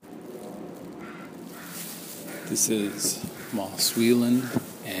This is Moss Whelan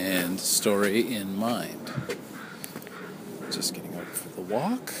and Story in Mind. Just getting out for the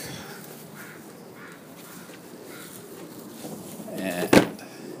walk. And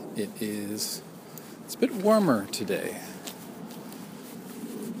it's a bit warmer today.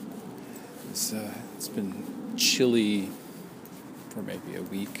 It's been chilly for maybe a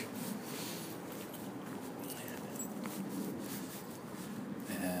week.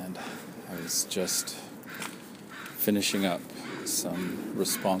 And I was just finishing up some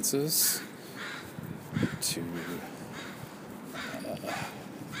responses to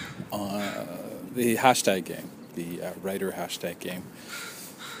the hashtag game, the writer hashtag game,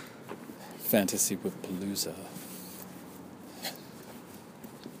 Fantasy with Palooza.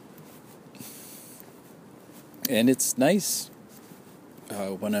 And it's nice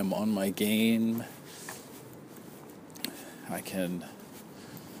when I'm on my game, I can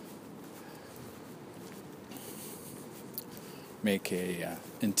make a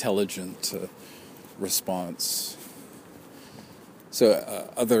intelligent response.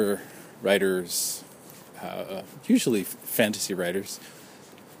 So other writers, usually fantasy writers,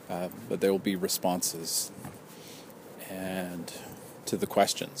 but there will be responses and to the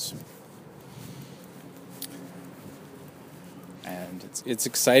questions. And it's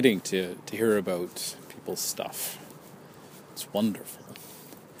exciting to hear about people's stuff. It's wonderful.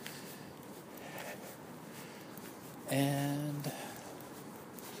 And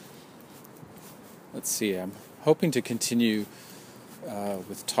let's see, I'm hoping to continue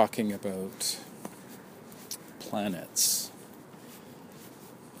with talking about planets,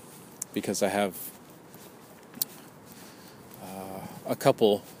 because I have a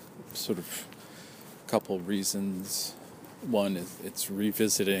couple reasons. One is it's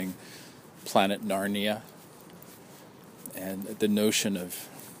revisiting Planet Narnia and the notion of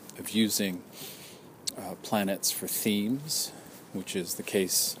using planets for themes, which is the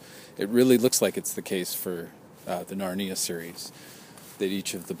case. It really looks like it's the case for the Narnia series, that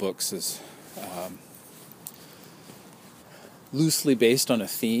each of the books is loosely based on a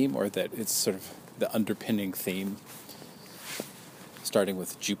theme, or that it's sort of the underpinning theme, starting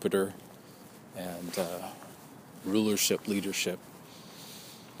with Jupiter and rulership, leadership.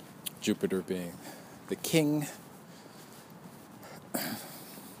 Jupiter being the king.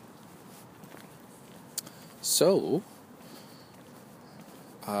 So,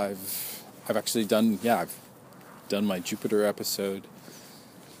 I've actually done my Jupiter episode,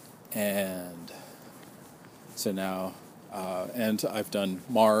 and so now, and I've done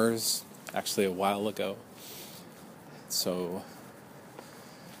Mars actually a while ago. So,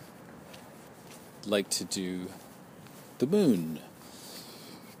 I'd like to do the moon.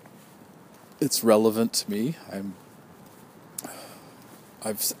 It's relevant to me.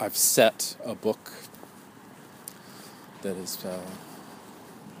 I've set a book that is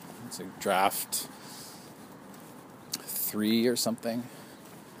it's a draft 3 or something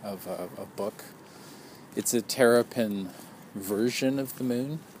of a book. It's a Terrapin version of the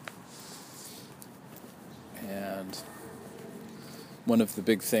moon, and one of the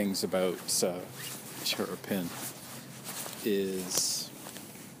big things about Terrapin is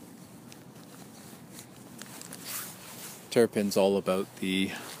Terrapin's all about the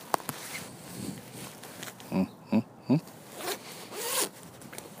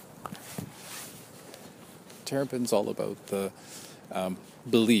Terrapin's all about the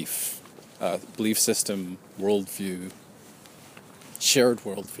belief system, worldview, shared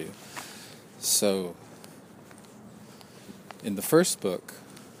worldview. So, in the first book,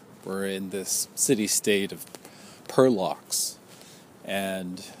 we're in this city-state of Purlocks,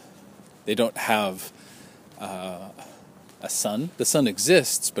 and they don't have a sun. The sun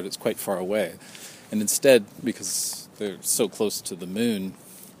exists, but it's quite far away. And instead, because they're so close to the moon,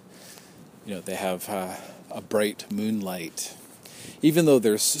 they have a bright moonlight. Even though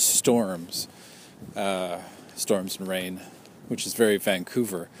there's storms and rain, which is very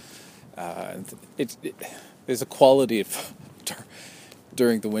Vancouver, there's a quality of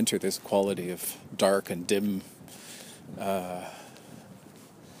during the winter. There's a quality of dark and dim in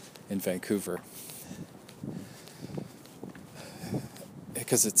Vancouver,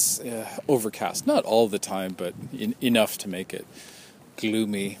 because it's overcast. Not all the time, but enough to make it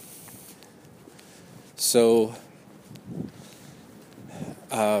gloomy. So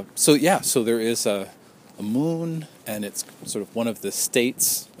there is a moon, and it's sort of one of the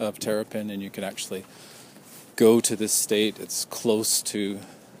states of Terrapin, and you can actually go to this state. It's close to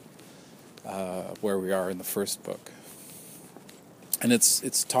where we are in the first book, and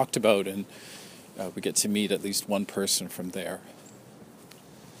it's talked about, and we get to meet at least one person from there.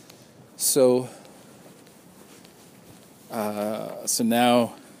 So So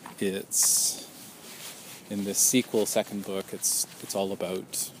now it's in this sequel, second book. It's all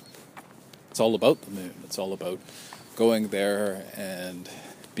about the moon. It's all about going there and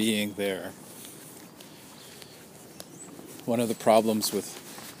being there. One of the problems with,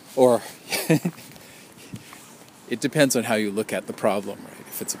 or it depends on how you look at the problem, right?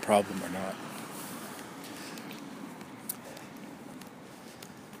 If it's a problem or not.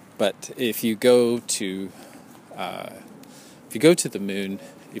 But if you go to the moon,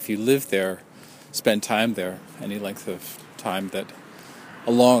 if you live there, spend time there, any length of time,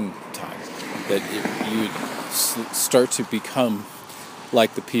 a long time, that you would start to become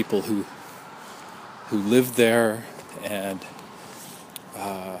like the people who live there and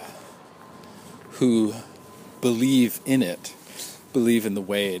who believe in it, believe in the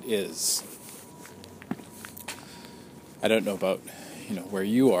way it is. I don't know about where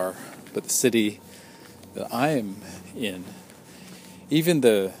you are, but the city that I am in, even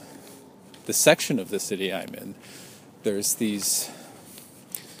the section of the city I'm in, there's these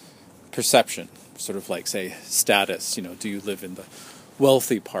perception, sort of like, say, status. Do you live in the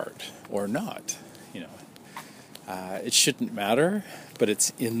wealthy part or not? It shouldn't matter, but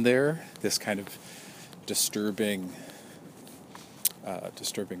it's in there. This kind of disturbing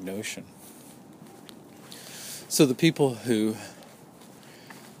notion. So the people who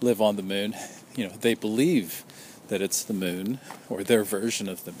live on the moon, they believe that it's the moon or their version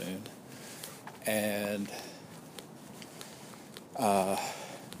of the moon, and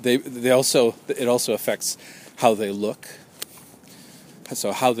it also affects how they look.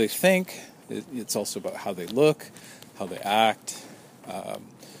 So how they think, it's also about how they look, how they act.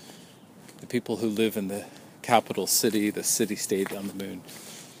 The people who live in the capital city, the city-state on the moon,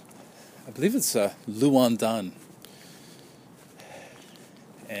 I believe it's Luandan.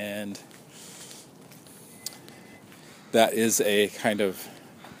 And that is a kind of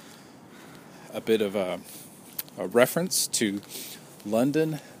a bit of a reference to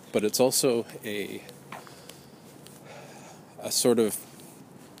London, but it's also a sort of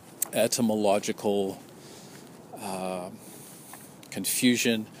etymological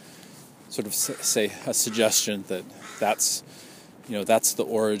confusion, sort of say a suggestion that's the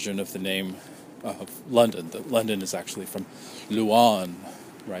origin of the name of London. That London is actually from Luan,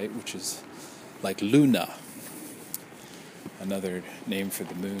 right, which is like Luna, another name for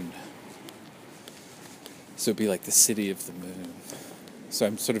the moon. So it'd be like the city of the moon. So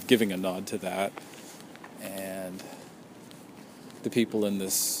I'm sort of giving a nod to that. And the people in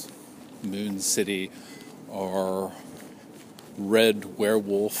this moon city are red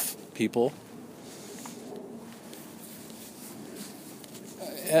werewolf people.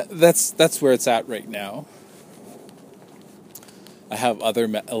 That's where it's at right now. I have other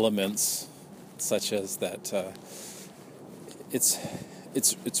elements, such as that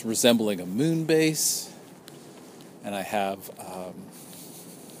it's resembling a moon base, and I have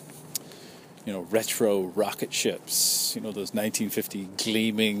retro rocket ships, those 1950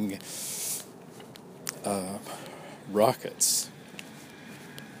 gleaming rockets,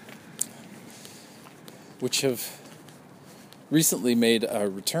 which have recently made a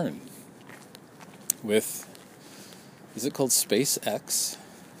return with, is it called SpaceX?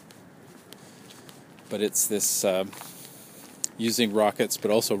 But it's this using rockets,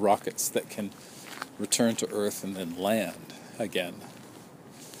 but also rockets that can return to Earth and then land again.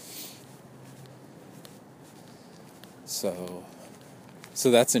 So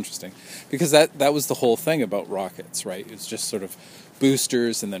that's interesting, because that was the whole thing about rockets, right? It's just sort of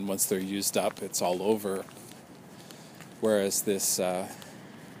boosters, and then once they're used up, it's all over. Whereas this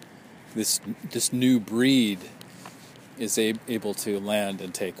new breed is able to land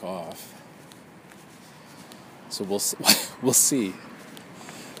and take off. So we'll see.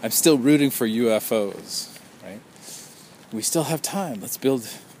 I'm still rooting for UFOs, right? We still have time. Let's build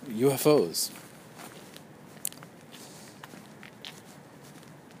UFOs.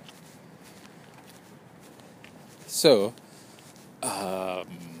 So, the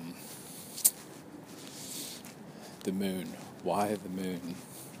moon. Why the moon?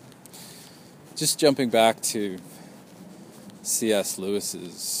 Just jumping back to C.S.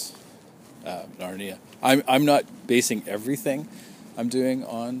 Lewis's Narnia. I'm not basing everything I'm doing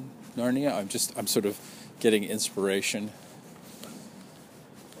on Narnia. I'm sort of getting inspiration.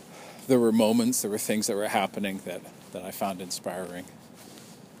 There were moments, there were things that were happening that I found inspiring,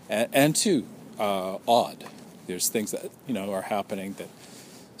 and too odd. There's things that are happening that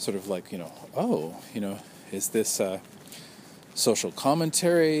sort of like is this social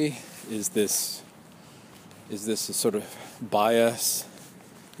commentary? Is this a sort of bias?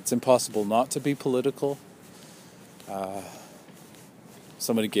 It's impossible not to be political.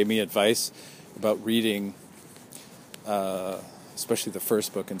 somebody gave me advice about reading, especially the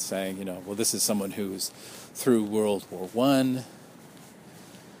first book, and saying, well, this is someone who's through World War I,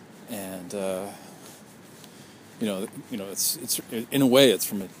 and it's in a way it's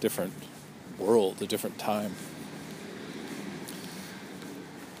from a different world, a different time.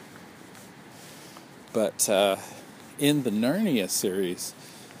 But in the Narnia series,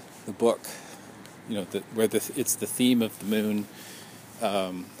 the book, it's the theme of the moon,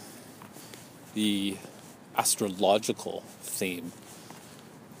 the astrological theme,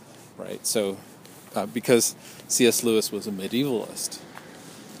 right? So, because C.S. Lewis was a medievalist,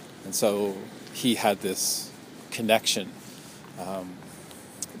 and so he had this connection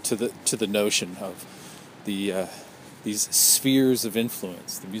to the notion of these spheres of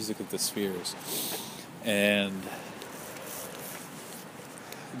influence, the music of the spheres. And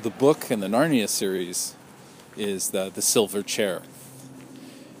the book in the Narnia series is the Silver Chair.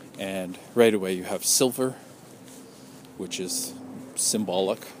 And right away you have silver, which is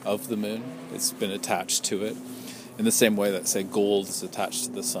symbolic of the moon. It's been attached to it. In the same way that, say, gold is attached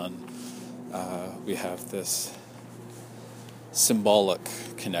to the sun, we have this symbolic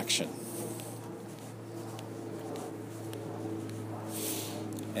connection.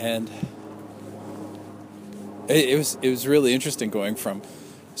 And it was really interesting going from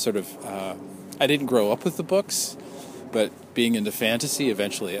sort of, I didn't grow up with the books, but being into fantasy,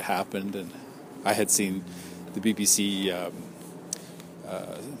 eventually it happened, and I had seen the BBC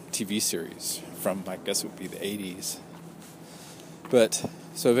TV series from, I guess it would be the 80s. But,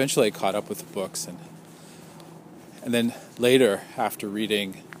 so eventually I caught up with the books, and then later, after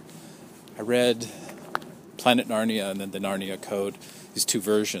reading, I read Planet Narnia and then the Narnia Code, these two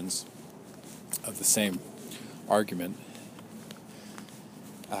versions of the same argument.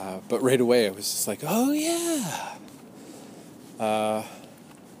 But right away I was just like, oh yeah!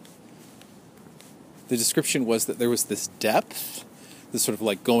 The description was that there was this depth, this sort of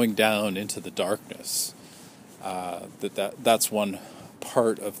like going down into the darkness. That's one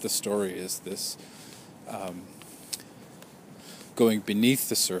part of the story, is this going beneath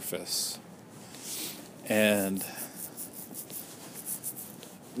the surface. And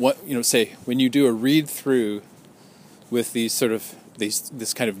say when you do a read through with these sort of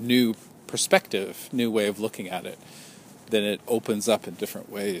this kind of new perspective, new way of looking at it, then it opens up in different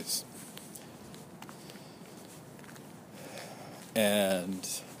ways. And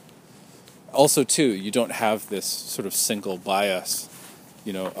also too, you don't have this sort of single bias,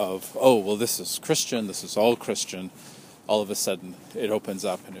 of, oh, well, this is Christian, this is all Christian. All of a sudden it opens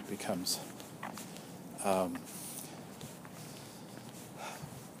up and it becomes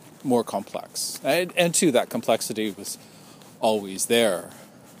more complex. And too, that complexity was always there.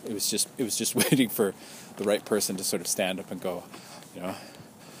 It was just waiting for the right person to sort of stand up and go,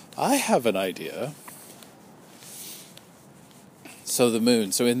 I have an idea. So the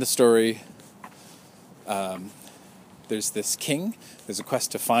moon. So in the story, there's this king. There's a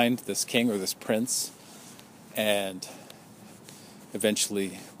quest to find this king or this prince, and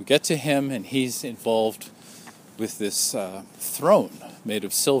eventually we get to him, and he's involved with this throne made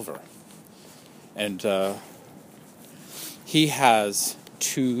of silver. And he has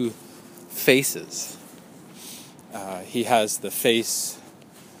two faces. He has the face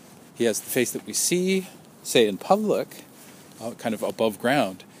that we see, say, in public, kind of above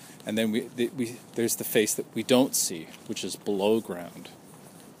ground, and then there's the face that we don't see, which is below ground.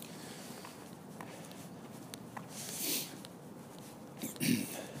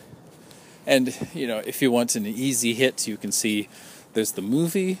 And, if you want an easy hit, you can see there's the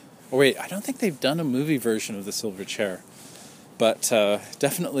movie. Oh, wait, I don't think they've done a movie version of The Silver Chair. But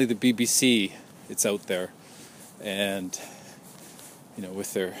definitely the BBC, it's out there. And,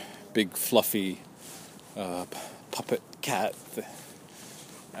 with their big, fluffy puppet cat.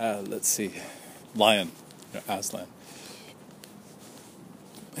 Let's see. Lion. Aslan.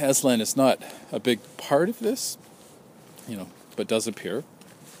 Aslan is not a big part of this, but does appear.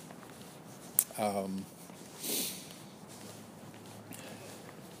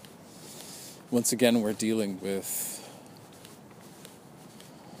 Once again, we're dealing with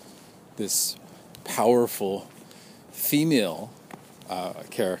this powerful female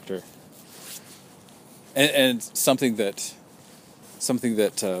character, and something that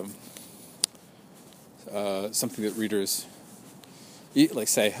readers, like,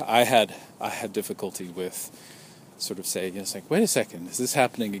 say, I had difficulty with, sort of saying, it's like, wait a second, is this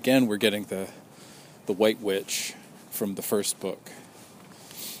happening again? We're getting the White Witch from the first book.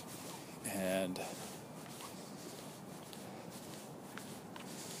 And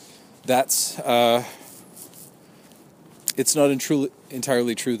that's it's not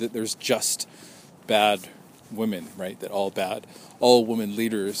entirely true that there's just bad women, right? That all women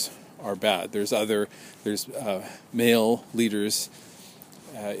leaders are bad. There's male leaders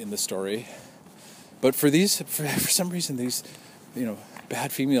in the story, but for some reason these,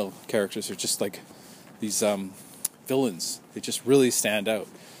 bad female characters are just like these villains. They just really stand out,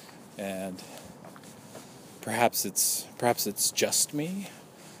 and perhaps it's just me.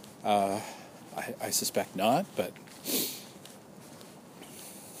 I suspect not, but.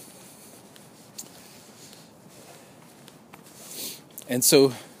 And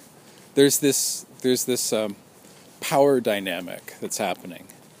so there's this power dynamic that's happening,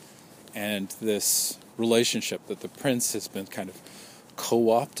 and this relationship that the prince has been kind of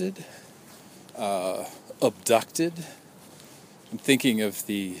co-opted, abducted. I'm thinking of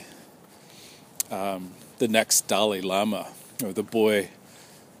the next Dalai Lama, or the boy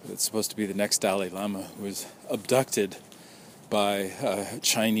that's supposed to be the next Dalai Lama, who was abducted by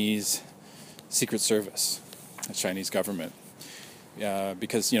Chinese secret service, the Chinese government.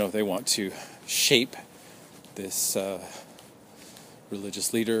 Because they want to shape this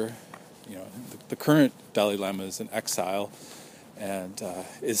religious leader. The current Dalai Lama is in exile, and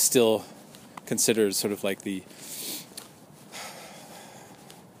is still considered sort of like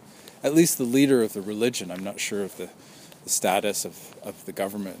at least the leader of the religion. I'm not sure of the status of the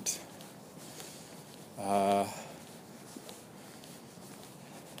government. But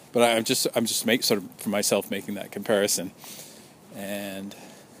I'm just sort of for myself making that comparison. And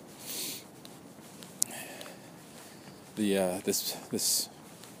this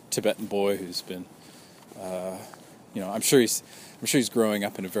Tibetan boy who's been, I'm sure he's growing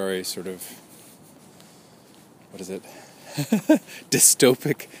up in a very sort of, what is it,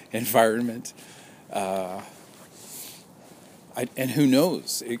 dystopic environment. And who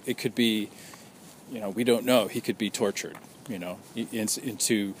knows? It could be, we don't know. He could be tortured,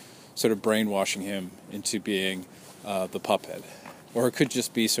 into sort of brainwashing him into being the puppet. Or it could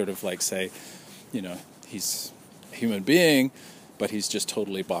just be sort of like, say, he's a human being, but he's just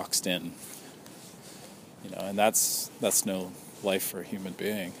totally boxed in. And that's no life for a human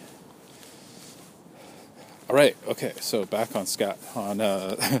being. All right, okay, so back on schedule.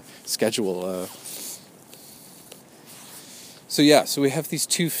 So we have these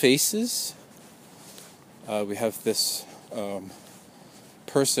two faces. We have this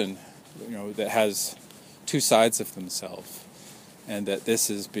person, that has two sides of themselves, and that this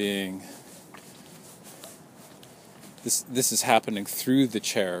is happening through the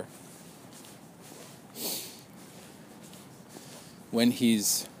chair. When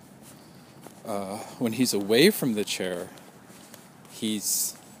he's away from the chair,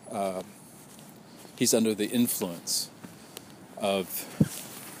 he's under the influence of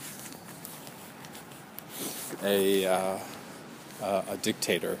a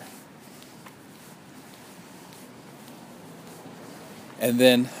dictator. And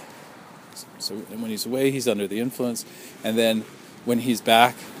then, so when he's away, he's under the influence. And then when he's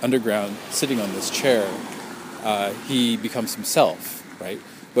back underground, sitting on this chair, he becomes himself, right?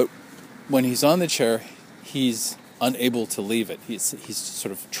 But when he's on the chair, he's unable to leave it. He's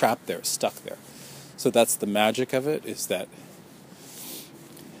sort of trapped there, stuck there. So that's the magic of it, is that,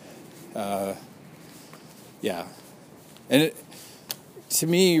 And to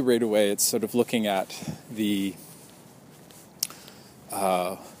me, right away, it's sort of looking at the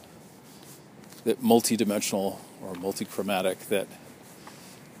multidimensional or multichromatic, that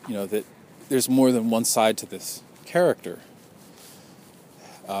that there's more than one side to this character.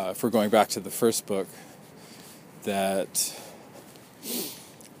 If we're going back to the first book, so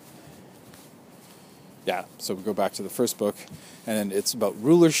we go back to the first book, and it's about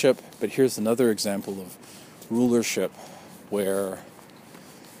rulership, but here's another example of rulership where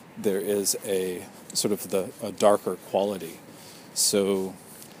there is a sort of a darker quality. So,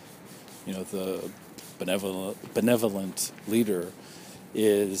 the benevolent leader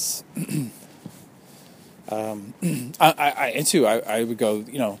is, I would go,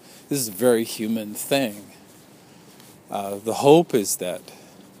 this is a very human thing. The hope is that,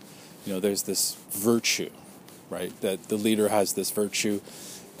 there's this virtue, right? That the leader has this virtue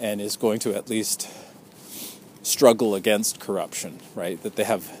and is going to at least struggle against corruption, right? That they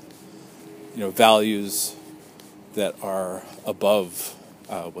have, values that are above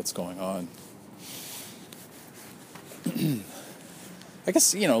what's going on. I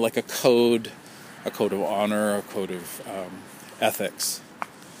guess, like a code of honor, a code of ethics.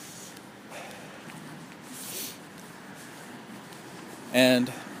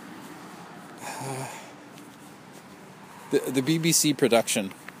 And the BBC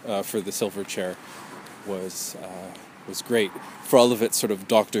production for The Silver Chair was was great for all of its sort of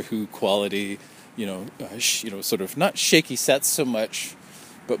Doctor Who quality, sort of not shaky sets so much,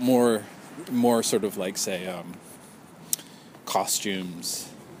 but more sort of like, say, costumes.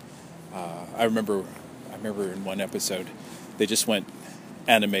 I remember in one episode they just went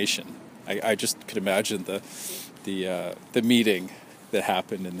animation. I just could imagine the meeting that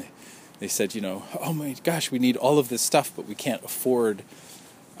happened, and they said, oh my gosh, we need all of this stuff, but we can't afford,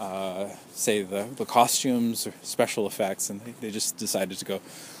 say, the costumes or special effects, and they just decided to go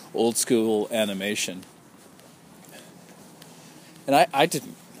old school animation. And I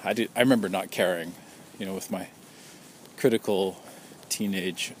remember not caring, with my critical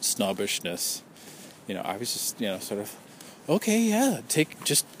teenage snobbishness. I was just, sort of, okay, yeah,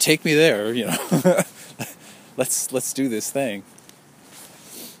 take me there, let's do this thing.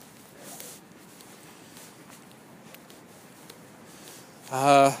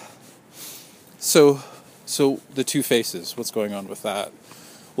 So the two faces, what's going on with that?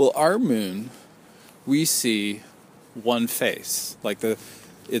 Well, our moon, we see one face, like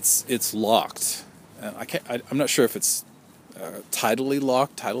it's locked. I'm not sure if it's tidal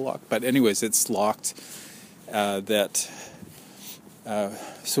lock, but anyways, it's locked.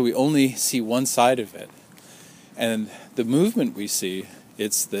 So we only see one side of it, and the movement we see,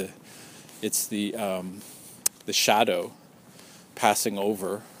 it's the shadow passing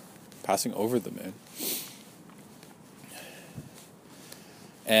over the moon.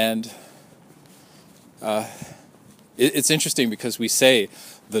 And it's interesting because we say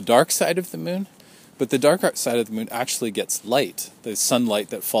the dark side of the moon, but the dark side of the moon actually gets light, the sunlight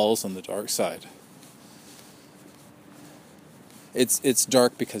that falls on the dark side. It's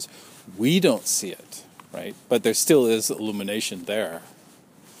dark because we don't see it, right? But there still is illumination there.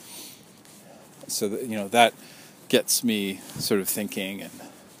 So that gets me sort of thinking, and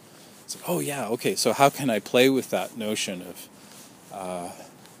it's like, oh yeah, okay, so how can I play with that notion of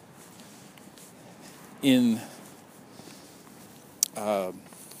in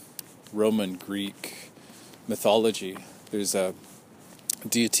Roman Greek mythology, there's a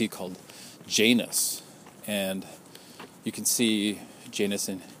deity called Janus, and you can see Janus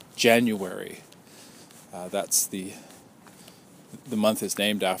in January. That's the month is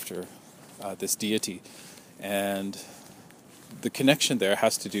named after this deity, and the connection there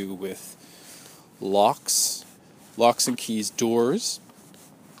has to do with locks and keys, doors,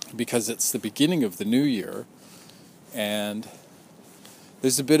 because it's the beginning of the new year, and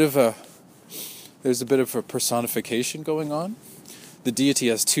there's a bit of a personification going on. The deity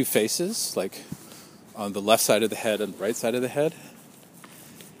has two faces, like on the left side of the head and the right side of the head.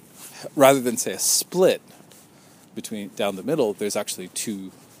 Rather than, say, a split between down the middle, there's actually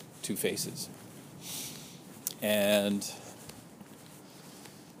two faces. And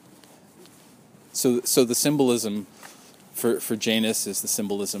so the symbolism for Janus is the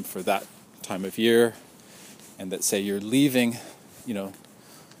symbolism for that time of year, and that, say, you're leaving,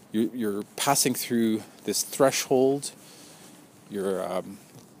 you're passing through this threshold. You're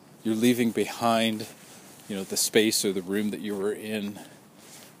leaving behind, the space or the room that you were in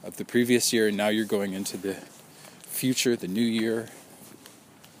of the previous year, and now you're going into the future, the new year.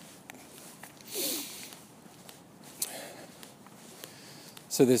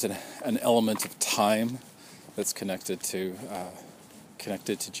 So there's an element of time that's connected to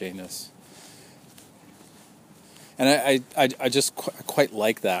Janus, and I just quite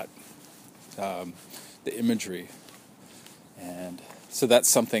like that, the imagery, and so that's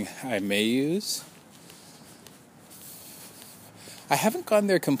something I may use. I haven't gone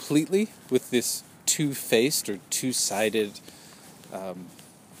there completely with this two-faced or two-sided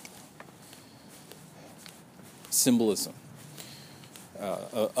symbolism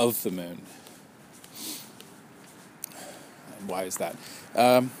of the moon. And why is that?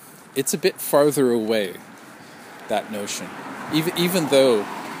 It's a bit farther away, that notion. Even though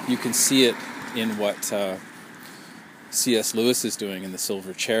you can see it in what C.S. Lewis is doing in The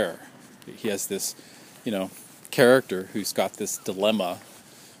Silver Chair. He has this, character who's got this dilemma,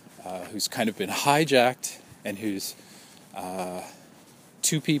 who's kind of been hijacked, and who's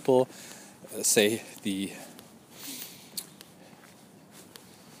two people, say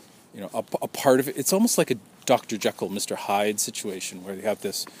a part of it. It's almost like a Dr. Jekyll, Mr. Hyde situation, where you have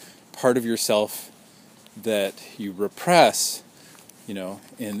this part of yourself that you repress,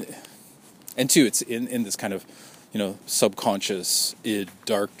 and two, it's in this kind of, subconscious id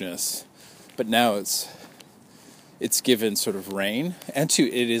darkness, but now it's given sort of reign, and two,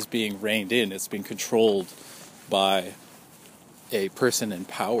 it is being reined in. It's being controlled by a person in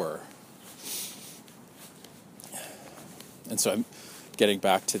power. And so I'm getting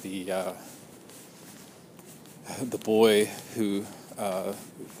back to the the boy who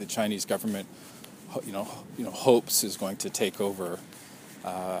the Chinese government, hopes is going to take over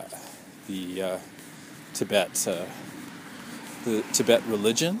the Tibet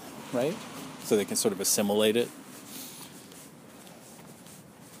religion, right? So they can sort of assimilate it.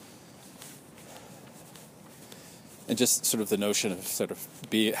 And just sort of the notion of sort of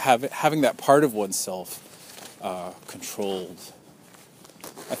having that part of oneself controlled.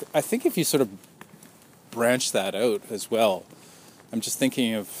 I think if you sort of branch that out as well, I'm just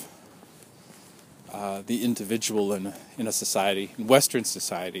thinking of the individual in a society, in Western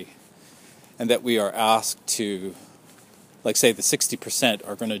society, and that we are asked to, like say the 60%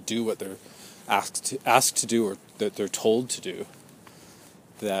 are going to do what they're asked to do or that they're told to do,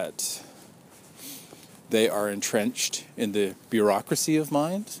 that they are entrenched in the bureaucracy of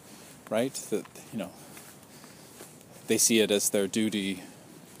mind, right? That, they see it as their duty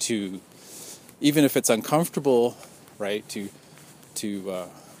to, even if it's uncomfortable, right, to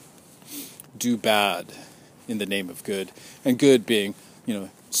do bad in the name of good, and good being,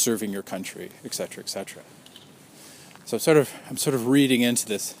 serving your country, etc., etc. So I'm sort of reading into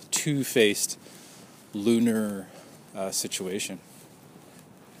this two-faced lunar situation.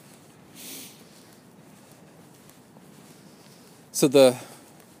 So the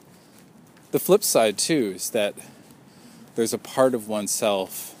flip side too is that there's a part of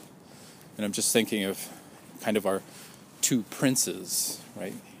oneself, and I'm just thinking of kind of our two princes,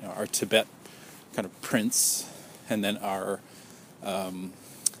 right? Our Tibet kind of prince, and then our I'm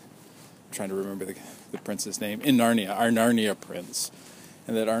trying to remember the prince's name in Narnia, our Narnia prince,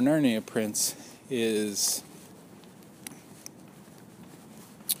 and that our Narnia prince is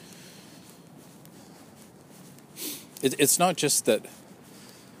it's not just that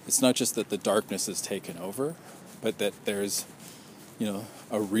the darkness is taken over, but that there's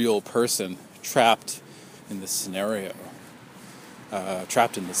a real person trapped in this scenario,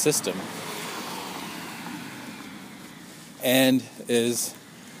 trapped in the system, and is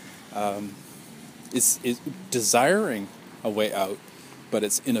desiring a way out, but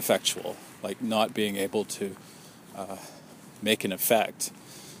it's ineffectual, like not being able to make an effect.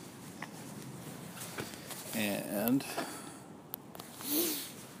 And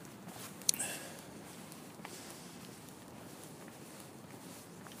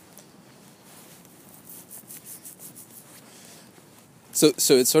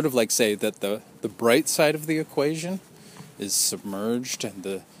so it's sort of like, say, that the bright side of the equation is submerged and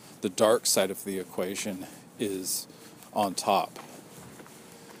the dark side of the equation is on top.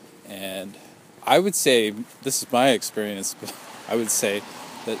 And I would say, this is my experience, but I would say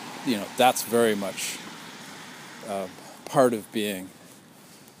that, that's very much part of being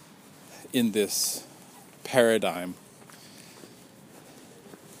in this paradigm.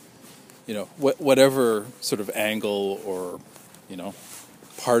 Whatever sort of angle or,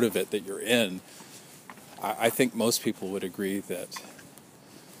 part of it that you're in, I think most people would agree that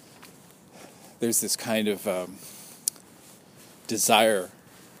there's this kind of desire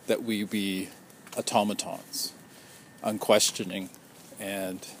that we be automatons, unquestioning,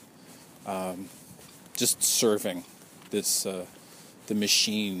 and just serving this the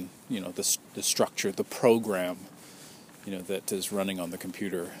machine, the structure, the program, that is running on the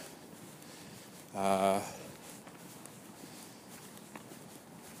computer.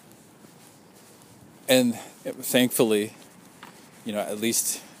 And thankfully, at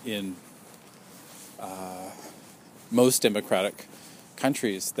least in most democratic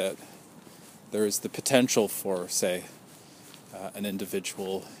countries, that there is the potential for, say, an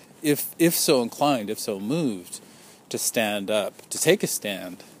individual, if so inclined, if so moved, to stand up, to take a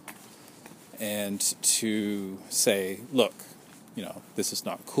stand, and to say, look, this is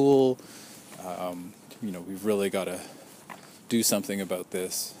not cool. We've really got to do something about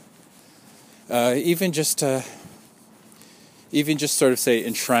this. Even just sort of, say,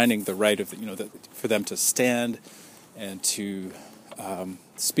 enshrining the right of for them to stand and to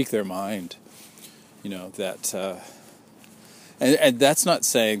speak their mind. That and that's not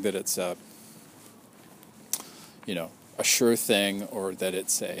saying that it's a sure thing, or that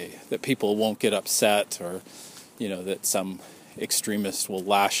it's that people won't get upset, or that some extremist will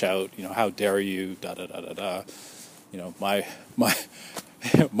lash out. How dare you? Da da da da da.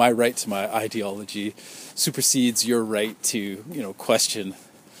 My right to my ideology supersedes your right to, question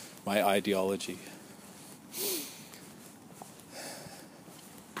my ideology.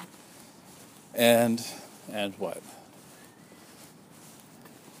 And what?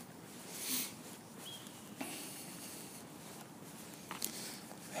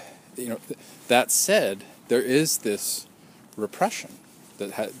 That said, there is this repression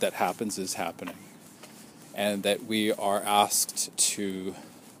that happens, is happening. and that we are asked to,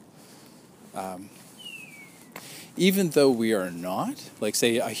 even though we are not, like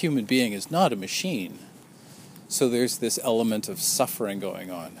say a human being is not a machine, so there's this element of suffering going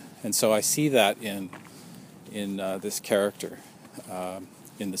on. And so I see that in this character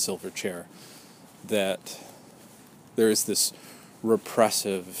in the silver chair, that there is this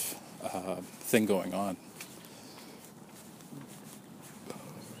repressive thing going on.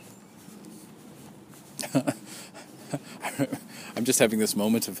 I'm just having this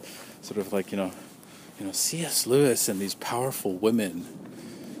moment of sort of like, C.S. Lewis and these powerful women,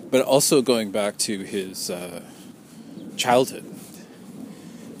 but also going back to his childhood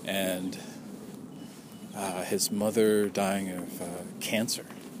and his mother dying of cancer.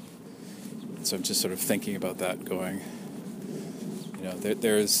 So I'm just sort of thinking about that, going,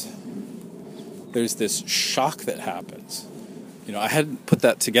 there's this shock that happens. I hadn't put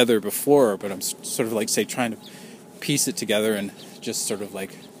that together before, but I'm sort of like, say, trying to piece it together and just sort of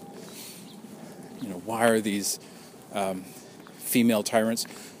like, why are these female tyrants?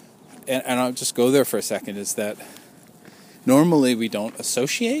 And I'll just go there for a second, is that normally we don't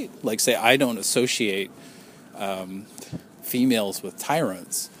associate, like say I don't associate females with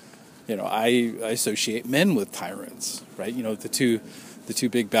tyrants. I associate men with tyrants, right? The two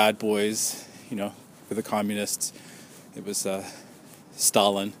big bad boys, for the communists, it was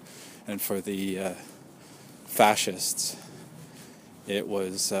Stalin, and for the fascists, it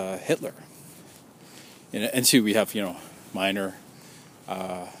was Hitler. And two, we have, minor,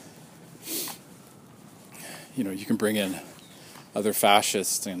 you can bring in other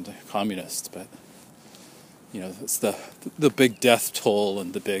fascists and communists, but, it's the big death toll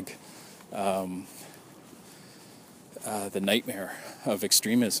and the big, the nightmare of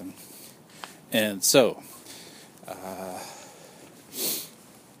extremism. And so,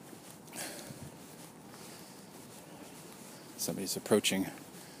 somebody's approaching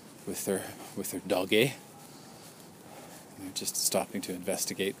with their doggy. They're just stopping to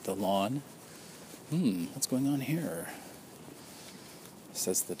investigate the lawn. What's going on here?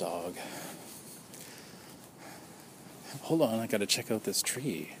 Says the dog. Hold on, I gotta check out this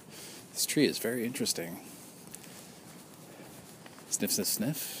tree. This tree is very interesting. Sniff, sniff,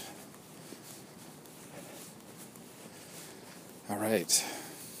 sniff. All right.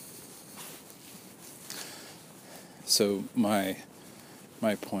 So my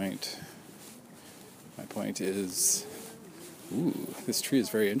point is, this tree is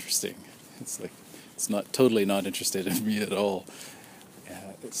very interesting. It's not totally not interested in me at all.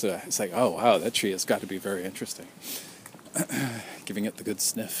 It's like, oh wow, that tree has got to be very interesting. Giving it the good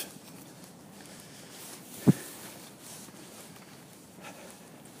sniff.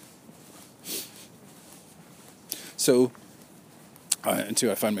 So, and two,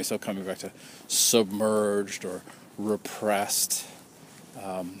 I find myself coming back to submerged or repressed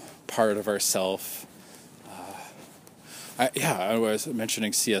part of ourself. I was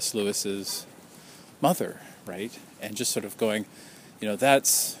mentioning C.S. Lewis's mother, right? And just sort of going,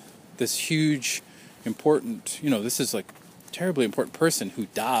 that's this huge, important, this is like terribly important person who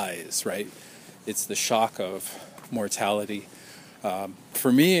dies, right? It's the shock of mortality.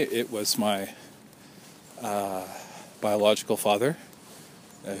 For me, it was my biological father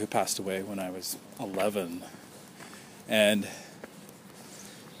who passed away when I was 11. And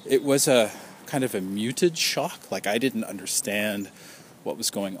it was a kind of a muted shock. Like, I didn't understand what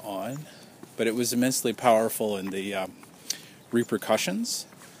was going on, but it was immensely powerful in the repercussions,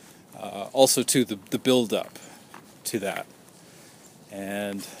 also to the build-up to that.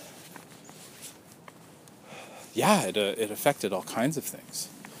 And yeah, it affected all kinds of things.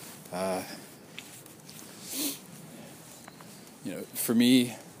 For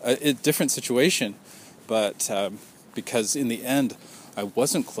me, a different situation, but because in the end, I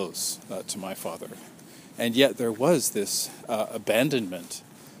wasn't close to my father. And yet there was this abandonment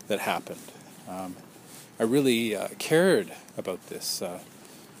that happened. I really cared about this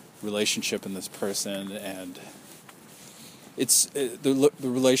relationship and this person, and it's the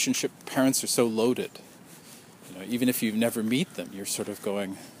relationship. Parents are so loaded. Even if you never meet them, you're sort of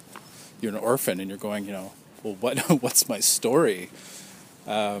going. You're an orphan, and you're going. Well, what's my story?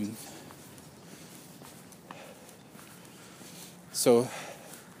 So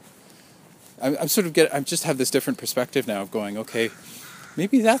I'm sort of I just have this different perspective now of going, okay,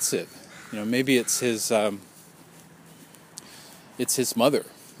 maybe that's it. Maybe it's his mother,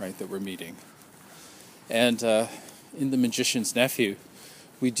 right, that we're meeting. And in The Magician's Nephew,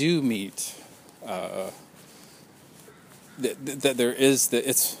 we do meet that there is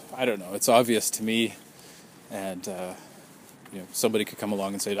it's I don't know, it's obvious to me, and somebody could come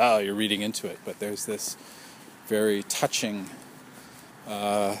along and say, "Oh, you're reading into it," but there's this very touching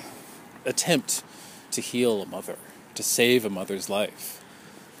attempt to heal a mother, to save a mother's life.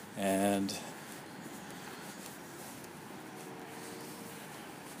 And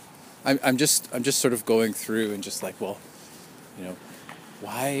I'm just sort of going through and just like, well,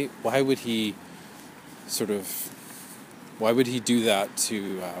 why would he do that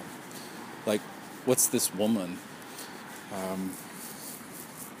to what's this woman?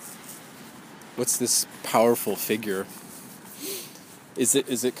 What's this powerful figure? Is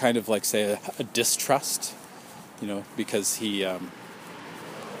it kind of like, say, a distrust, because he,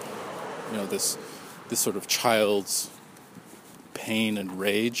 this sort of child's pain and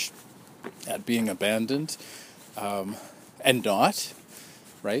rage at being abandoned, and not,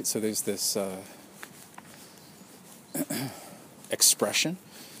 right? So there's this expression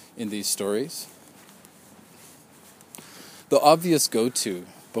in these stories. The obvious go-to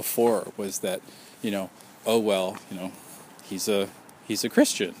before was that, he's a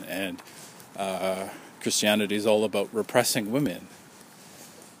Christian, and Christianity is all about repressing women.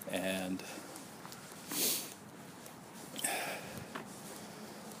 And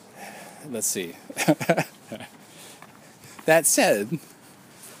let's see. That said,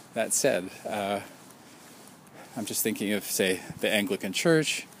 I'm just thinking of, say, the Anglican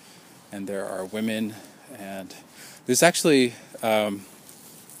Church, and there are women, and there's actually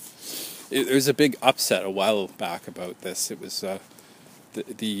there's a big upset a while back about this. It was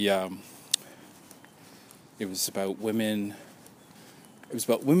it was about women. It was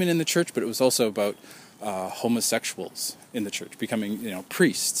about women in the church, but it was also about homosexuals in the church becoming,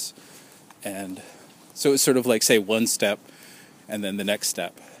 priests. And so it's sort of like, say, one step and then the next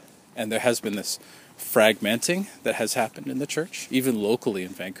step. And there has been this fragmenting that has happened in the church, even locally in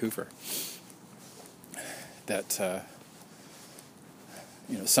Vancouver. That,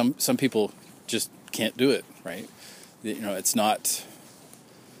 some people just can't do it, right? It's not,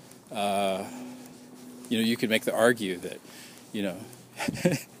 you could make the argue that,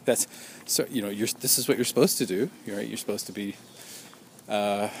 that's, so, this is what you're supposed to do, right? You're supposed to be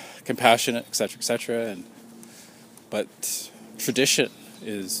compassionate, etc., but tradition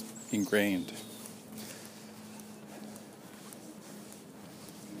is ingrained.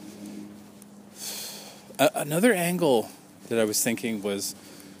 Another angle that I was thinking was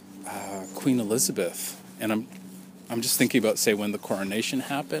Queen Elizabeth, and I'm just thinking about, say, when the coronation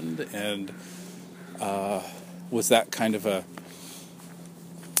happened, and was that kind of a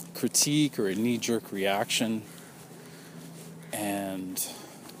critique or a knee-jerk reaction? And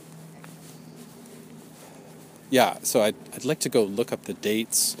yeah, so I'd like to go look up the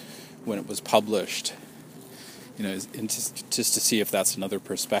dates when it was published, and just to see if that's another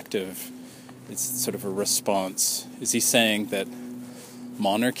perspective. It's sort of a response. Is he saying that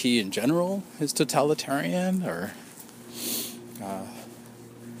monarchy in general is totalitarian, or?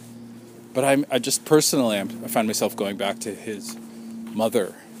 But I just personally, I find myself going back to his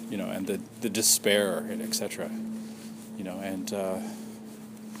mother, and the despair, and etc. And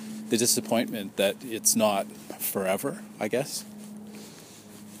the disappointment that it's not forever, I guess.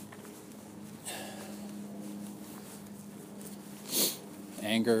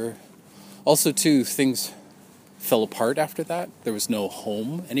 Anger. Also, too, things fell apart after that. There was no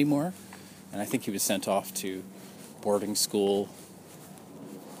home anymore. And I think he was sent off to boarding school.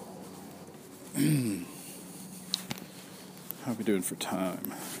 How are we doing for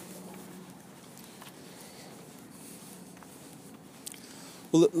time?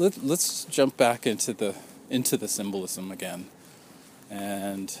 Well, let's jump back into the symbolism again,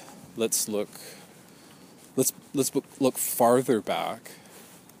 and let's look farther back.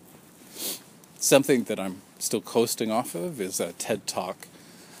 Something that I'm still coasting off of is a TED Talk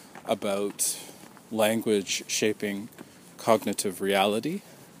about language shaping cognitive reality.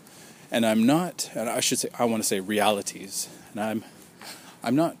 And I want to say realities. And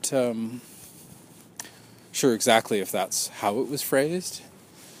I'm not sure exactly if that's how it was phrased,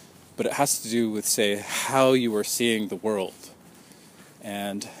 but it has to do with, say, how you are seeing the world.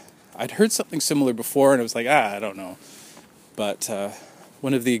 And I'd heard something similar before, and I was like, I don't know. But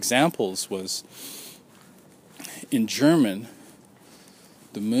one of the examples was, in German,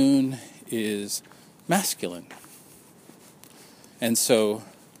 the moon is masculine. And so,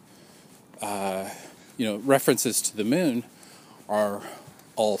 references to the moon are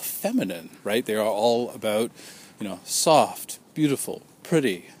all feminine, right? They are all about, soft, beautiful,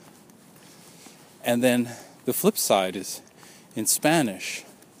 pretty. And then the flip side is, in Spanish,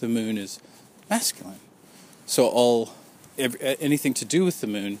 the moon is masculine. So anything to do with the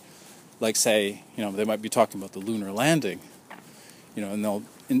moon, like, say, they might be talking about the lunar landing, and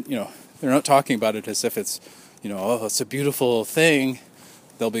they're not talking about it as if it's oh, it's a beautiful thing,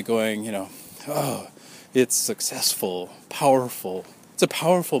 they'll be going, oh, it's successful, powerful. It's a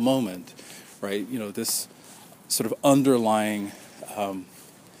powerful moment, right? This sort of underlying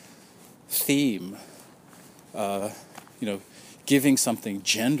theme, giving something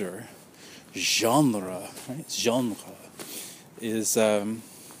gender, genre, right? Genre is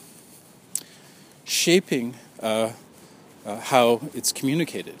shaping how it's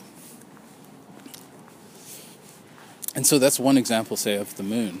communicated. And so that's one example, say, of the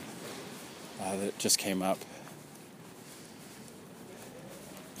moon that just came up.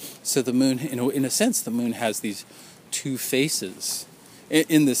 So the moon, in a sense, the moon has these two faces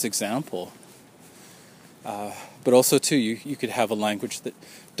in this example. But also, too, you could have a language that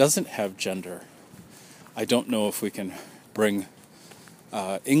doesn't have gender. I don't know if we can bring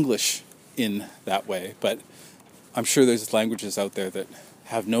English in that way, but I'm sure there's languages out there that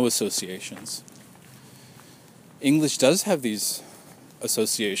have no associations. English does have these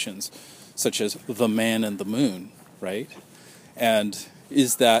associations, such as the man and the moon, right? And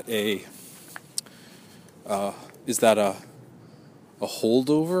is that a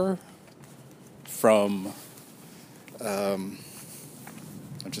holdover from? I'm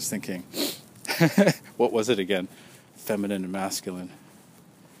just thinking. What was it again? Feminine and masculine.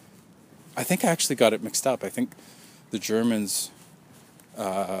 I think I actually got it mixed up. I think the Germans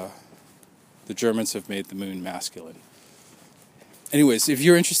have made the moon masculine. Anyways, if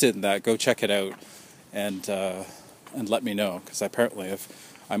you're interested in that, go check it out and let me know, because apparently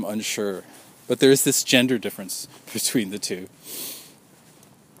I'm unsure. But there is this gender difference between the two.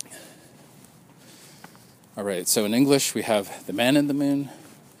 All right, so in English we have the man and the moon,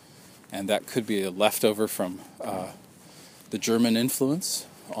 and that could be a leftover from the German influence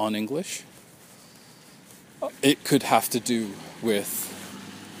on English. It could have to do with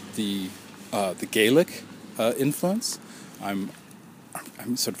the Gaelic influence. I'm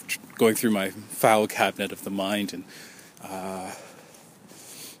sort of going through my file cabinet of the mind and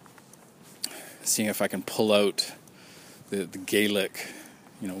seeing if I can pull out the Gaelic,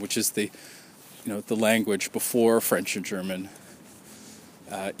 which is the language before French and German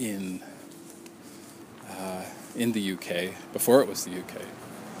in the UK, before it was the UK.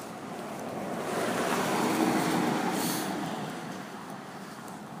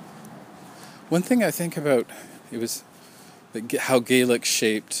 One thing I think about, it was how Gaelic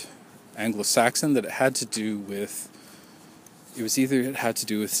shaped Anglo-Saxon, that it had to do with, say,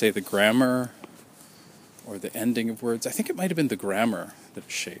 the grammar or the ending of words. I think it might have been the grammar that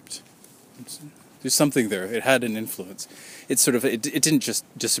it shaped. There's something there. It had an influence. It didn't just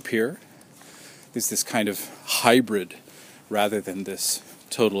disappear. There's this kind of hybrid rather than this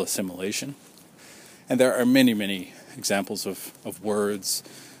total assimilation. And there are many, many examples of words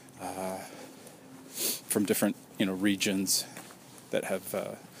from different regions that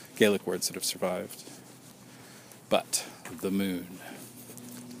have Gaelic words that have survived. But the moon.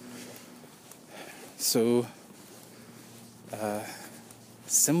 So,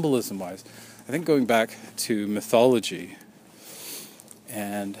 symbolism-wise, I think going back to mythology,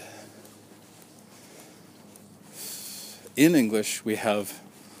 and in English we have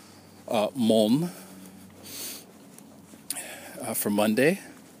mon for Monday,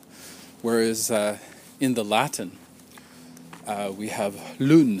 whereas in the Latin we have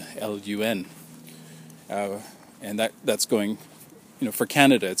lun, L-U-N, and that's going, for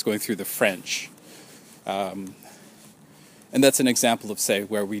Canada it's going through the French. And that's an example of, say,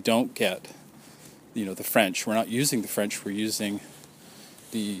 where we don't get, the French. We're not using the French, we're using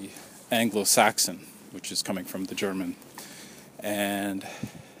the Anglo-Saxon, which is coming from the German. And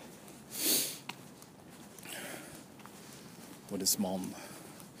what is mon?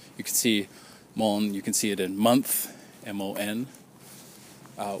 You can see mon, you can see it in month, M-O-N.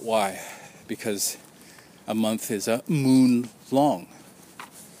 Why? Because a month is a moon long.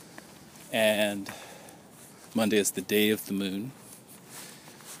 And Monday is the day of the moon.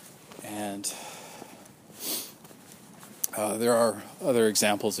 And there are other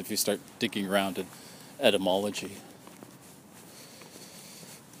examples if you start digging around in etymology.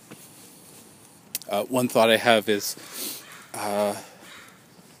 One thought I have is,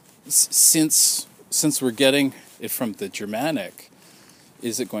 since we're getting it from the Germanic,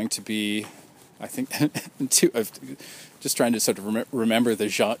 is it going to be, I think, just trying to sort of remember the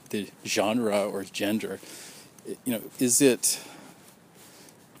genre or gender.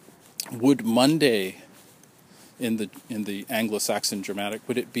 Would Monday in the Anglo-Saxon Germanic,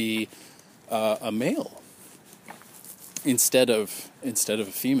 would it be a male instead of a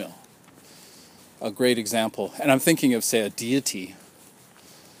female? A great example, and I'm thinking of, say, a deity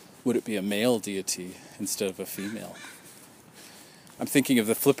would it be a male deity instead of a female? I'm thinking of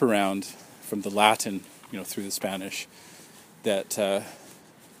the flip around from the Latin, through the Spanish, that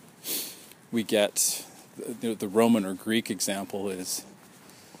we get. The Roman or Greek example is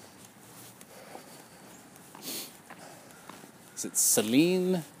it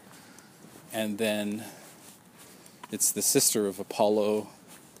Selene, and then it's the sister of Apollo.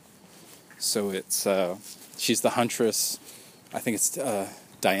 So it's she's the huntress. I think it's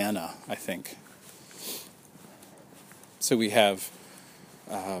Diana, I think. So we have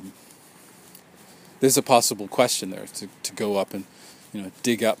there's a possible question there to go up and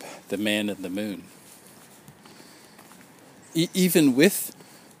dig up the man and the moon. Even with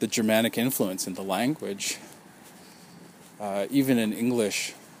the Germanic influence in the language, even in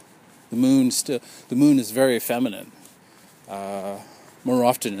English, the moon is very feminine. More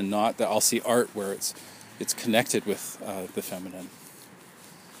often than not, that I'll see art where it's connected with the feminine.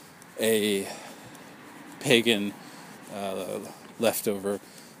 A pagan leftover,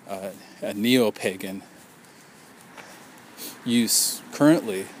 a neo-pagan use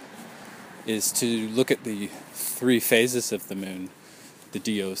currently is to look at the 3 phases of the moon, the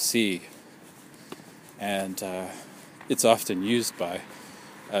DOC, and it's often used by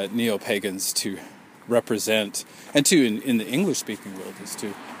neo-pagans to represent, and in the English-speaking world, is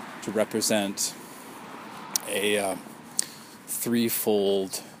to represent a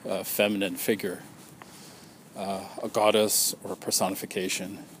threefold feminine figure, a goddess or a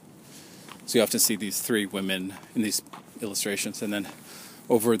personification. So you often see these 3 women in these illustrations, and then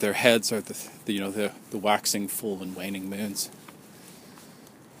over their heads are the waxing full and waning moons.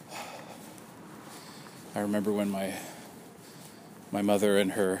 I remember when my mother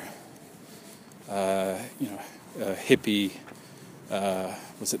and her hippie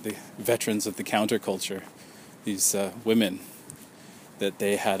was it the veterans of the counterculture, these women, that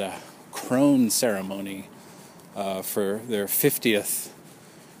they had a crone ceremony for their 50th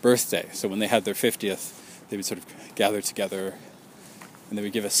birthday. So when they had their 50th, they would sort of gather together, and they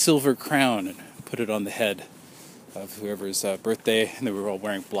would give a silver crown and put it on the head of whoever's birthday, and they were all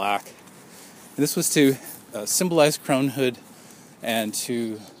wearing black. And this was to symbolize cronehood and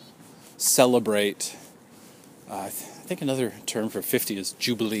to celebrate, I think another term for 50 is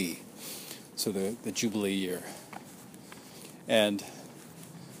jubilee, so the jubilee year. And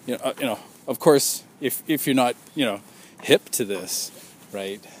of course, if you're not hip to this,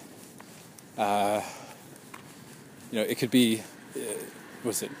 right? It could be,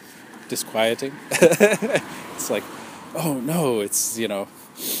 was it disquieting? It's like, oh no, it's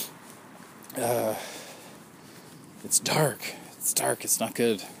it's dark. It's dark. It's not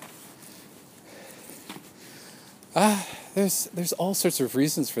good. There's all sorts of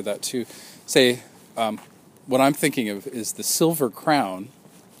reasons for that too. Say, what I'm thinking of is the silver crown,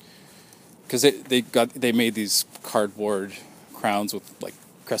 because they made these cardboard crowns with like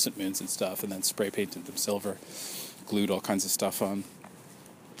crescent moons and stuff, and then spray painted them silver, glued all kinds of stuff on.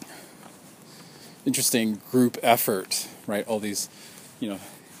 Interesting group effort, right? All these,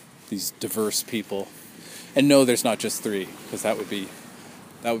 these diverse people, and no, there's not just 3, because that would be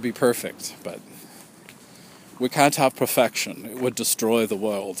perfect, but we can't have perfection. It would destroy the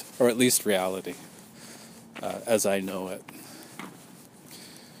world, or at least reality, as I know it.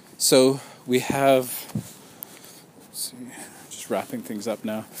 So we have, let's see, just wrapping things up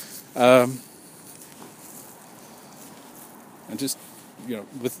now. And just,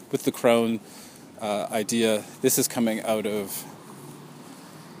 with the crone idea, this is coming out of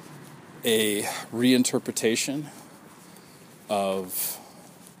a reinterpretation of,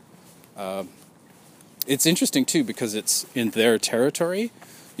 it's interesting too because it's in their territory.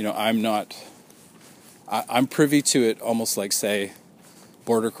 I'm privy to it almost like, say,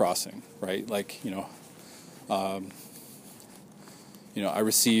 border crossing, right? Like, I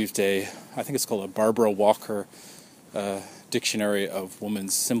received I think it's called a Barbara Walker Dictionary of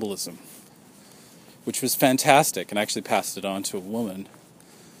Woman's Symbolism, which was fantastic, and I actually passed it on to a woman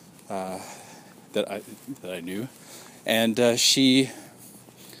that I knew, and she,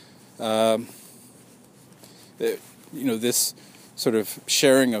 this sort of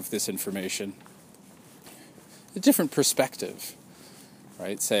sharing of this information, a different perspective,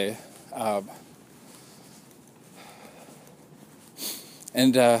 right? Say,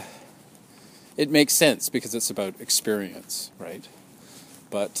 and it makes sense because it's about experience, right?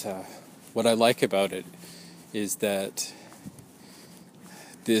 But what I like about it is that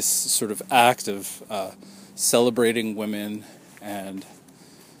this sort of act of celebrating women and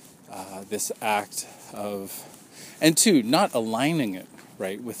this act of, and two, not aligning it,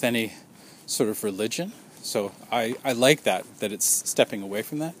 right, with any sort of religion. So I like that it's stepping away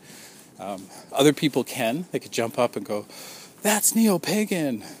from that. Other people they could jump up and go, that's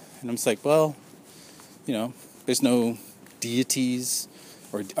neo-pagan. And I'm just like, well, there's no deities,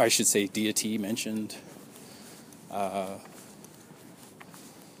 or I should say deity mentioned.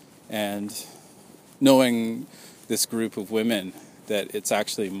 And knowing this group of women, that it's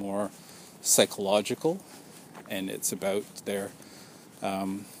actually more psychological, and it's about their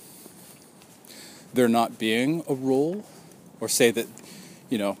not being a role, or say that,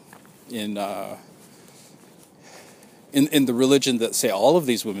 in the religion that, say, all of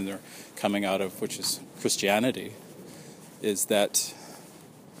these women are coming out of, which is Christianity, is that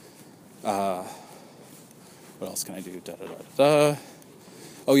what else can I do?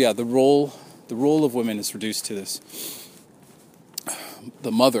 Oh yeah, the role of women is reduced to this.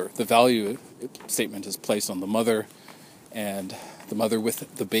 The mother, the value statement is placed on the mother, and the mother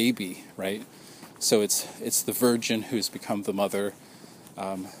with the baby, right? So it's the virgin who's become the mother.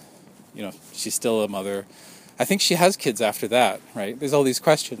 She's still a mother. I think she has kids after that, right? There's all these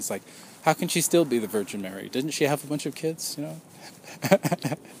questions like, how can she still be the Virgin Mary? Didn't she have a bunch of kids? No,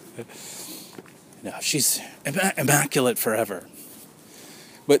 she's immaculate forever.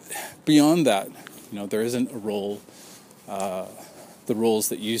 But beyond that, there isn't a role. The roles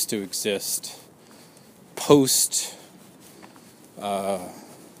that used to exist post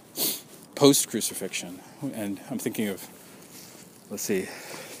crucifixion, and I'm thinking of, let's see,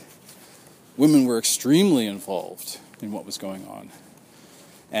 women were extremely involved in what was going on,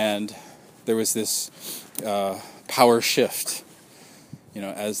 and there was this power shift,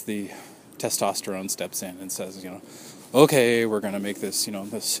 as the testosterone steps in and says, okay, we're going to make this,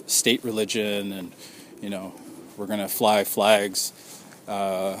 this state religion, and, we're going to fly flags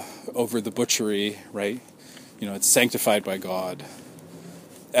over the butchery, right? It's sanctified by God,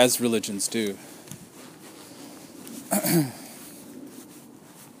 as religions do.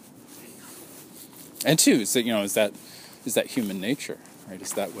 And two, is that, is that human nature, right?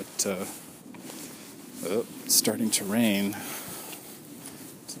 Is that what? It's starting to rain.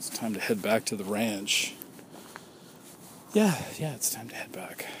 It's time to head back to the ranch. Yeah, it's time to head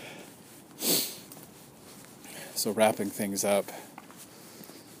back. So wrapping things up.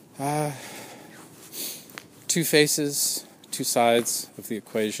 Two faces, two sides of the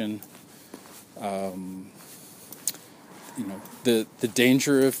equation. The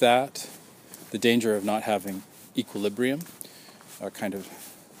danger of that, the danger of not having equilibrium, kind of,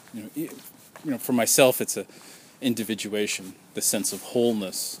 for myself, it's a individuation, the sense of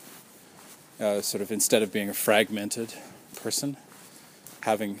wholeness, sort of instead of being a fragmented person,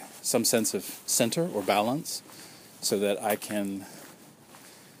 having some sense of center or balance, so that I can,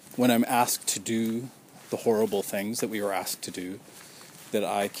 when I'm asked to do the horrible things that we were asked to do, that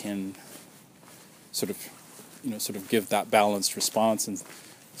I can sort of give that balanced response and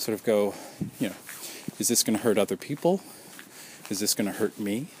sort of go, is this going to hurt other people? Is this going to hurt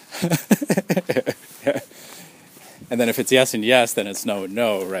me? And then if it's yes and yes, then it's no and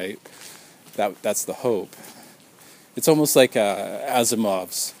no, right? That's the hope. It's almost like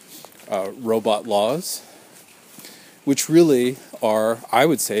Asimov's robot laws, which really are, I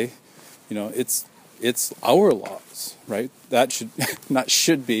would say, it's our laws, right? That should, not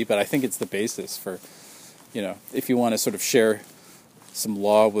should be, but I think it's the basis for, if you want to sort of share some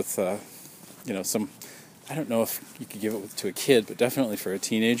law with, some, I don't know if you could give it to a kid, but definitely for a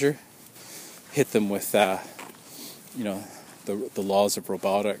teenager, hit them with, the laws of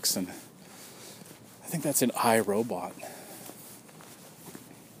robotics, and I think that's in iRobot.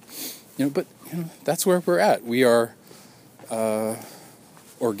 But that's where we're at. We are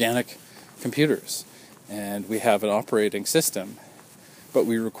organic computers, and we have an operating system, but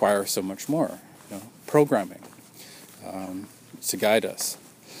we require so much more, programming to guide us.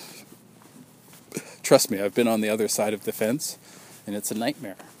 Trust me, I've been on the other side of the fence, and it's a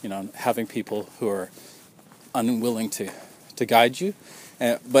nightmare, having people who are unwilling to guide you.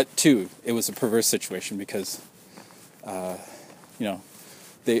 But two, it was a perverse situation because,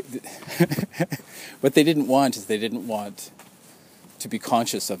 they what they didn't want is they didn't want to be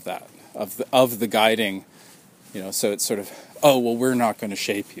conscious of that, of the guiding, so it's sort of, oh, well, we're not going to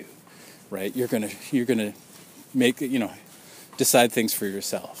shape you, right? You're going to make, decide things for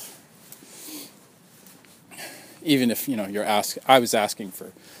yourself. Even if, I was asking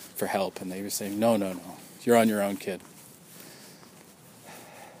for help, and they were saying, no, you're on your own, kid.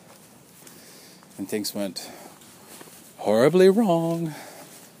 And things went horribly wrong.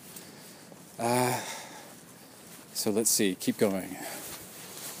 So let's see, keep going.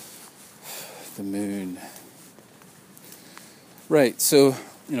 The moon. Right, so,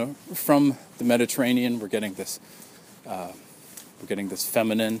 from the Mediterranean, we're getting this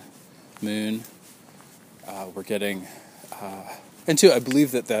feminine moon. We're getting, and two, I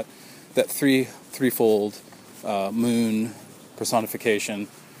believe that threefold moon personification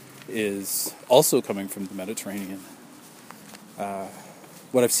is also coming from the Mediterranean.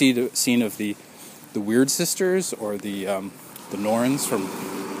 What I've seen of the Weird Sisters or the Norns from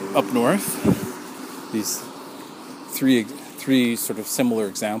up north, these three sort of similar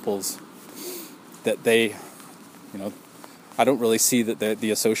examples that they, I don't really see that the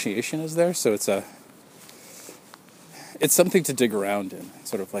association is there, so it's something to dig around in.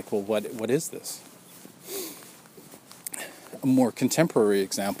 Sort of like, well, what is this? A more contemporary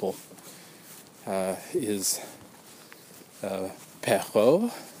example is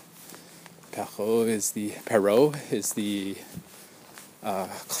Perrault. Perrault is the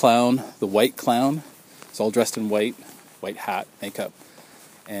clown, the white clown. He's all dressed in white hat, makeup,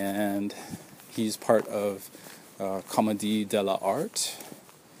 and he's part of Comédie de l'Art,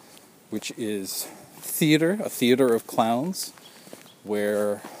 which is a theater of clowns,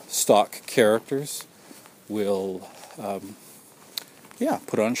 where stock characters will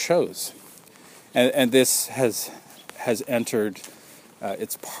put on shows, and this has entered.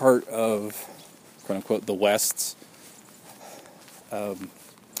 It's part of, quote unquote, the West's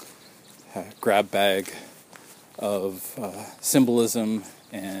grab bag of symbolism.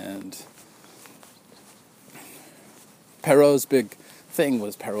 And Perrault's big thing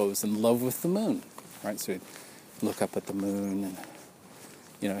was Perrault was in love with the moon, right? So he'd look up at the moon,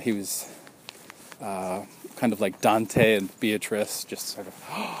 and he was kind of like Dante and Beatrice, just sort of,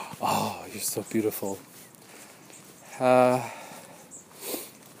 oh, you're so beautiful.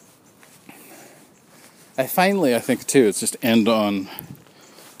 I think too, it's just end on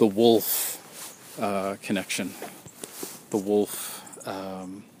the wolf connection, the wolf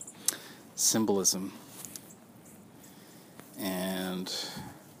symbolism, and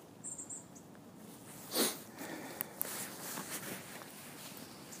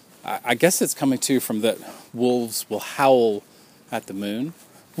I guess it's coming too from that wolves will howl at the moon,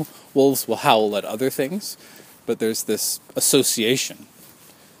 wolves will howl at other things, but there's this association,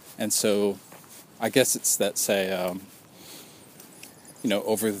 and so I guess it's that, say,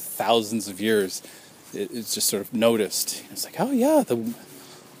 over the thousands of years, it's just sort of noticed. It's like, oh yeah, the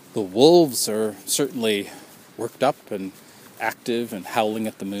wolves are certainly worked up and active and howling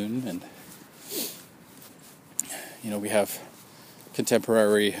at the moon, and we have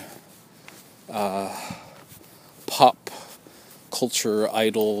contemporary pop culture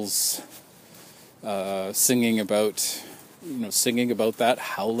idols singing about that,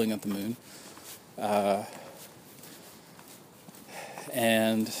 howling at the moon.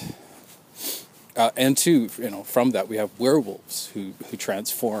 And too, from that we have werewolves who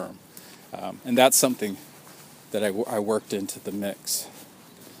transform, and that's something that I worked into the mix,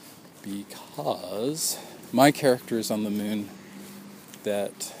 because my character is on the moon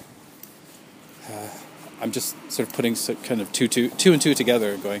that I'm just sort of putting kind of two and two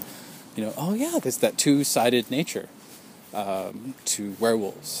together and going, oh yeah, there's that two-sided nature to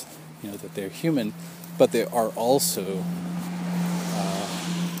werewolves. That they're human, but they are also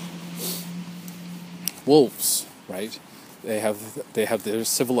wolves, right? They have their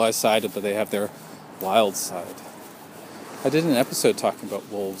civilized side, but they have their wild side. I did an episode talking about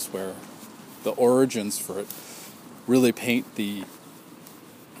wolves where the origins for it really paint the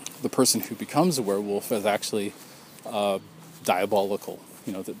person who becomes a werewolf as actually diabolical.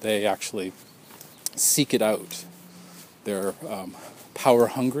 That they actually seek it out. They're power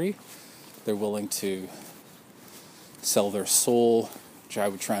hungry. They're willing to sell their soul, which I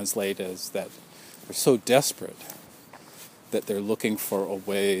would translate as that they're so desperate that they're looking for a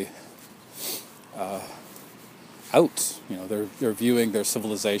way out. They're viewing their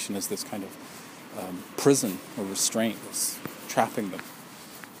civilization as this kind of prison or restraint that's trapping them,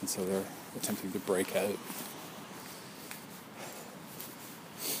 and so they're attempting to break out.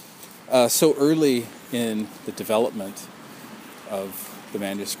 So early in the development of the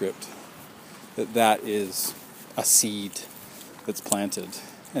manuscript, that is a seed that's planted.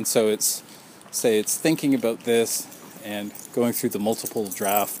 And so it's thinking about this and going through the multiple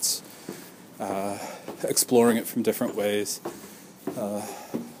drafts, exploring it from different ways.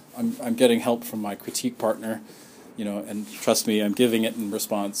 I'm getting help from my critique partner, and trust me, I'm giving it in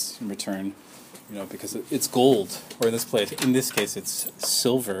return, because it's gold, or in this case it's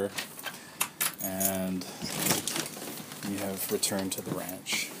silver, and we have returned to the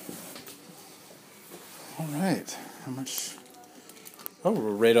ranch. All right, how much? Oh,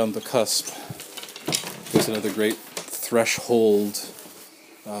 we're right on the cusp. There's another great threshold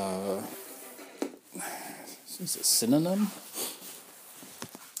is a synonym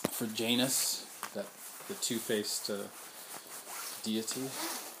for Janus, the two-faced deity.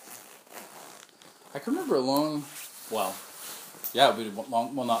 I can remember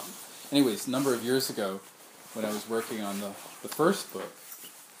anyways, a number of years ago, when I was working on the first book,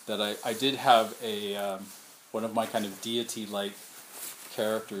 that I did have one of my kind of deity-like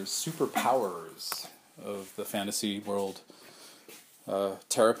characters, superpowers of the fantasy world,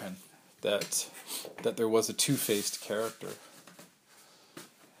 Terrapin, that there was a two-faced character.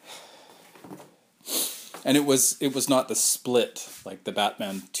 And it was not the split, like the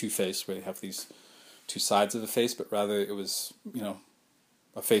Batman Two-Face, where you have these two sides of the face, but rather it was,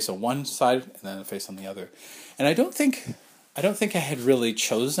 a face on one side and then a face on the other. And I don't think I had really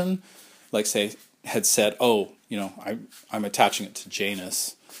chosen, like had said, oh, I'm attaching it to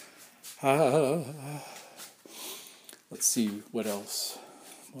Janus. Let's see, what else?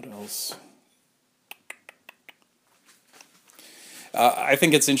 I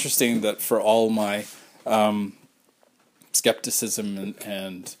think it's interesting that for all my skepticism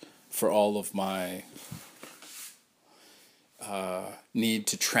and for all of my need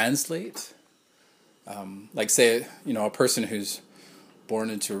to translate, like say, a person who's born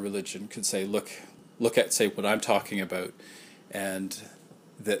into a religion could say, look at, say, what I'm talking about, and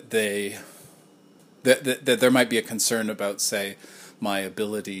that there might be a concern about, say, my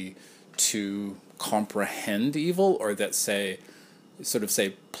ability to comprehend evil, or that, say,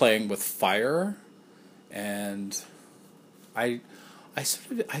 playing with fire. And I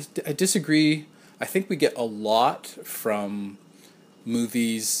disagree. I think we get a lot from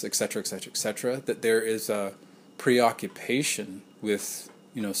movies, etc., that there is a preoccupation with,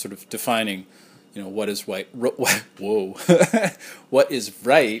 sort of defining, what is right, what is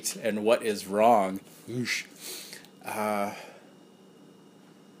right and what is wrong.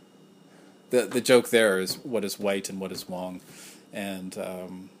 The joke there is what is white and what is wrong, and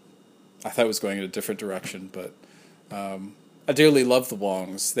I thought it was going in a different direction, but I dearly love the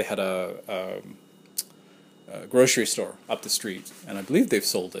Wongs. They had a grocery store up the street, and I believe they've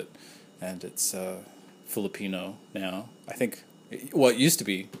sold it, and it's Filipino now. I think, well, it used to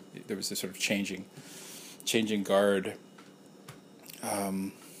be. There was a sort of changing guard.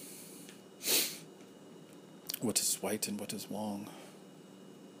 What is white and what is wrong?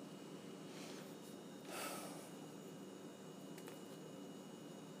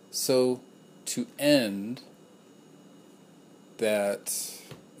 So, to end that,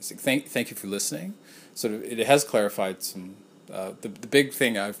 thank you for listening. Sort of, it has clarified some. The big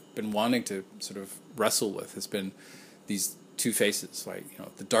thing I've been wanting to sort of wrestle with has been these two faces, like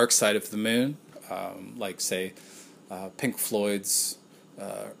the dark side of the moon, like say Pink Floyd's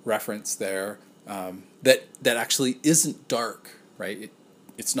reference there, that actually isn't dark, right?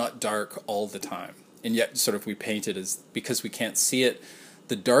 It's not dark all the time, and yet sort of we paint it as, because we can't see it.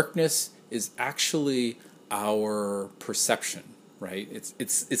 The darkness is actually our perception, right?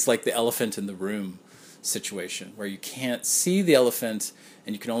 It's like the elephant in the room situation, where you can't see the elephant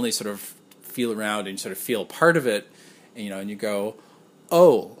and you can only sort of feel around and sort of feel part of it, and you go,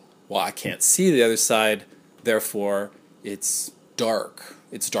 oh, well, I can't see the other side, therefore it's dark.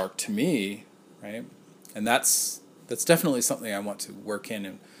 It's dark to me, right? And that's definitely something I want to work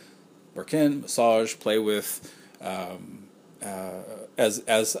in, massage, play with,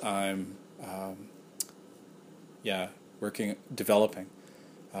 as I'm developing.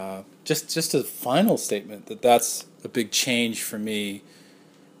 Just a final statement that's a big change for me.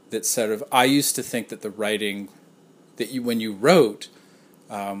 That sort of, I used to think that the writing, when you wrote,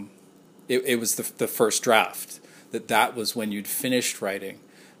 it was the first draft, that was when you'd finished writing.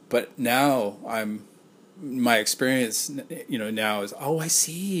 But now my experience, now is, oh, I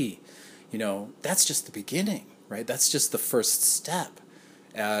see, that's just the beginning, right? That's just the first step,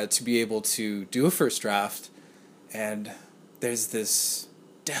 to be able to do a first draft. And there's this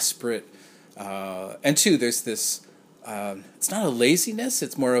desperate, and two, there's this, it's not a laziness,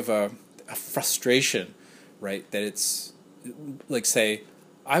 it's more of a frustration, right? That it's, like, say,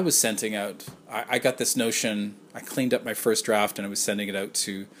 I was sending out, I got this notion, I cleaned up my first draft and I was sending it out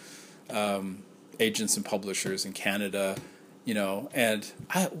to agents and publishers in Canada, and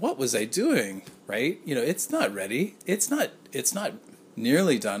what was I doing, right? It's not ready, it's not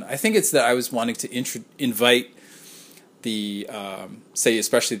nearly done. I think it's that I was wanting to invite the, say,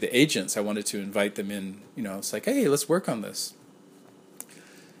 especially the agents, I wanted to invite them in, it's like, hey, let's work on this.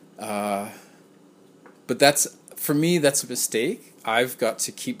 But for me, that's a mistake. I've got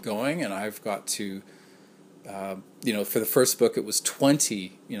to keep going, and I've got to, for the first book, it was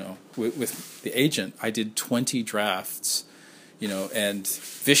 20, with the agent, I did 20 drafts, and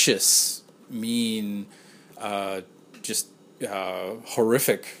vicious, mean, just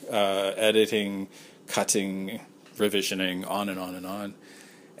horrific editing, cutting, revisioning, on and on and on.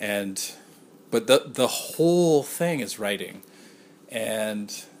 But the whole thing is writing.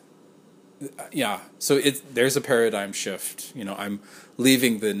 And yeah, so there's a paradigm shift. I'm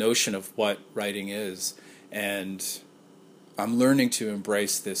leaving the notion of what writing is, and I'm learning to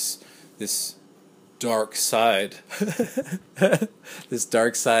embrace this dark side, this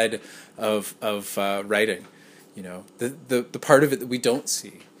dark side of writing. The part of it that we don't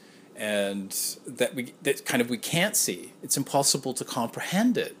see, and that we can't see. It's impossible to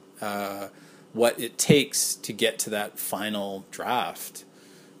comprehend it. What it takes to get to that final draft.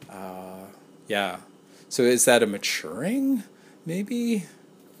 Yeah. So is that a maturing? Maybe?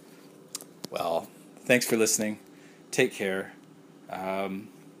 Well, thanks for listening. Take care. And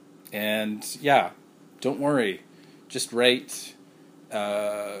yeah, don't worry. Just write.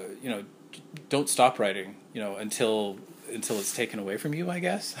 Don't stop writing. Until it's taken away from you, I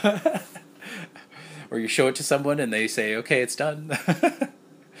guess. Or you show it to someone and they say, "Okay, it's done."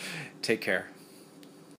 Take care.